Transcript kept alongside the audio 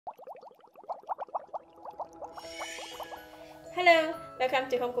Hello, welcome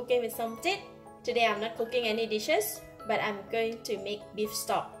to Home Cooking with Somjit. Today I'm not cooking any dishes, but I'm going to make beef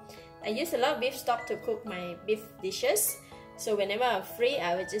stock. I use a lot of beef stock to cook my beef dishes. So whenever I'm free,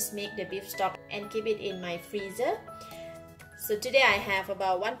 I will just make the beef stock and keep it in my freezer. So today I have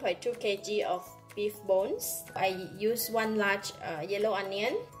about 1.2 kg of beef bones. I use 1 large yellow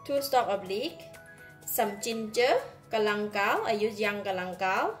onion, 2 stalks of leek, some ginger, galangal, I use young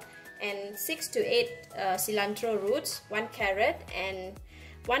galangal, and 6 to 8 cilantro roots, 1 carrot, and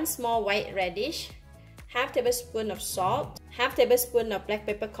 1 small white radish, half tablespoon of salt, half tablespoon of black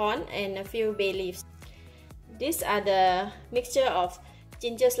peppercorn, and a few bay leaves. These are the mixture of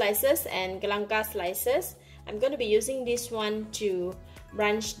ginger slices and galangal slices. I'm going to be using this one to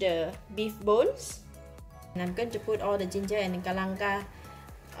blanch the beef bones. And I'm going to put all the ginger and galangal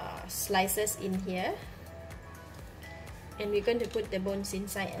slices in here. And we're going to put the bones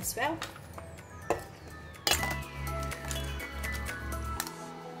inside as well.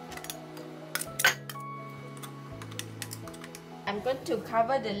 I'm going to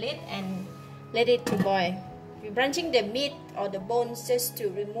cover the lid and let it to boil. We're blanching the meat or the bones just to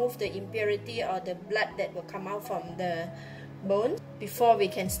remove the impurity or the blood that will come out from the bone before we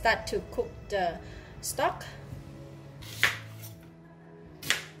can start to cook the stock.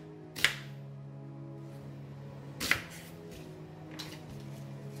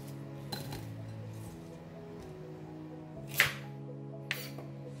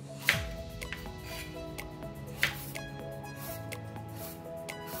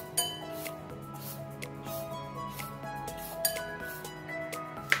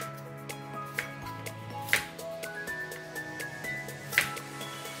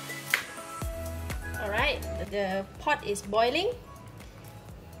 Alright, the pot is boiling.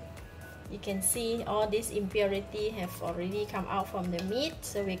 You can see all this impurity have already come out from the meat.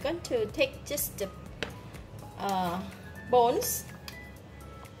 So we're going to take just the bones.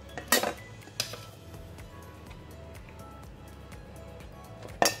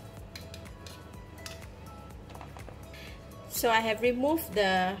 So I have removed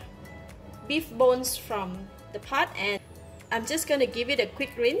the beef bones from the pot, and I'm just going to give it a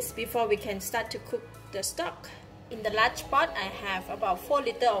quick rinse before we can start to cook the stock. In the large pot, I have about 4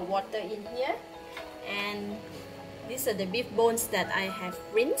 liters of water in here, and these are the beef bones that I have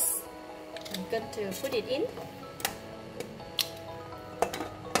rinsed. I'm going to put it in.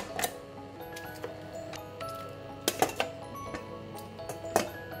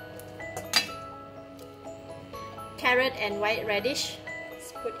 Carrot and white radish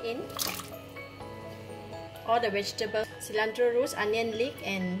is put in. All the vegetables, cilantro roots, onion, leek,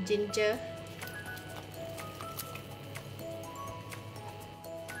 and ginger,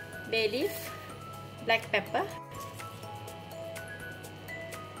 bay leaf, black pepper,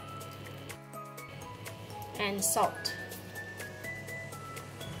 and salt.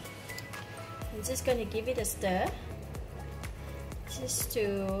 I'm just going to give it a stir just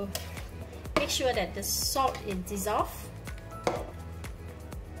to make sure that the salt is dissolved.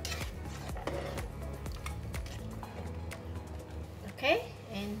 Okay,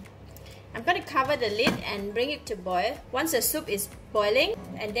 and I'm going to cover the lid and bring it to boil. Once the soup is boiling,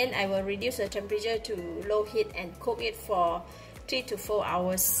 and then I will reduce the temperature to low heat and cook it for 3 to 4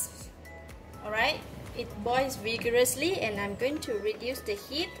 hours. Alright, it boils vigorously, and I'm going to reduce the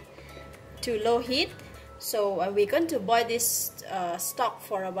heat to low heat. So we're going to boil this stock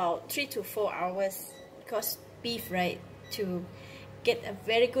for about 3 to 4 hours, because beef, right, to get a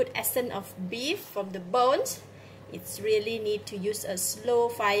very good essence of beef from the bones, it's really need to use a slow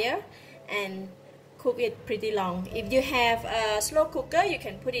fire and cook it pretty long. If you have a slow cooker, you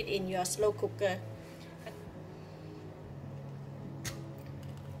can put it in your slow cooker.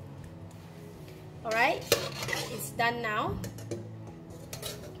 Alright, it's done now.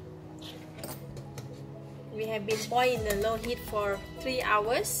 We have been boiled in the low heat for 3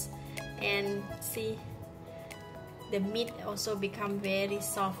 hours, and see, the meat also become very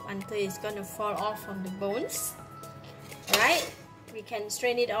soft until it's going to fall off from the bones. Right, we can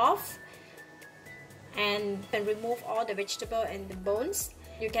strain it off and remove all the vegetable and the bones.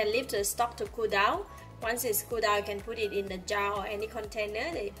 You can leave the stock to cool down. Once it's cooled down, you can put it in the jar or any container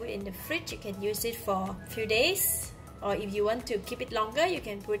that you put in the fridge. You can use it for a few days, or if you want to keep it longer, you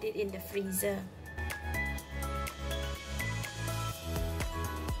can put it in the freezer.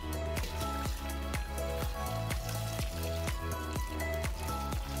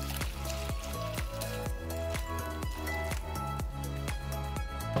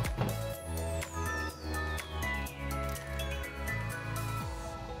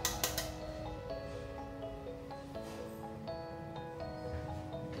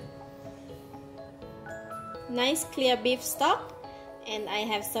 nice clear beef stock, and I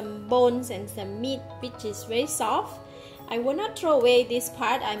have some bones and some meat which is very soft. I will not throw away this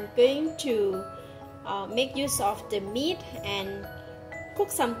part. I'm going to make use of the meat and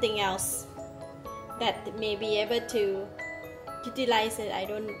cook something else that may be able to utilize it. I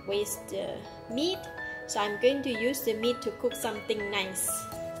don't waste the meat, so I'm going to use the meat to cook something nice.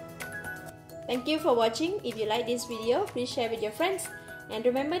 Thank you for watching. If you like this video, please share with your friends, and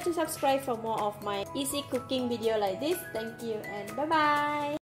remember to subscribe for more of my easy cooking video like this. Thank you and bye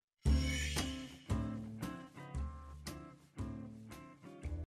bye.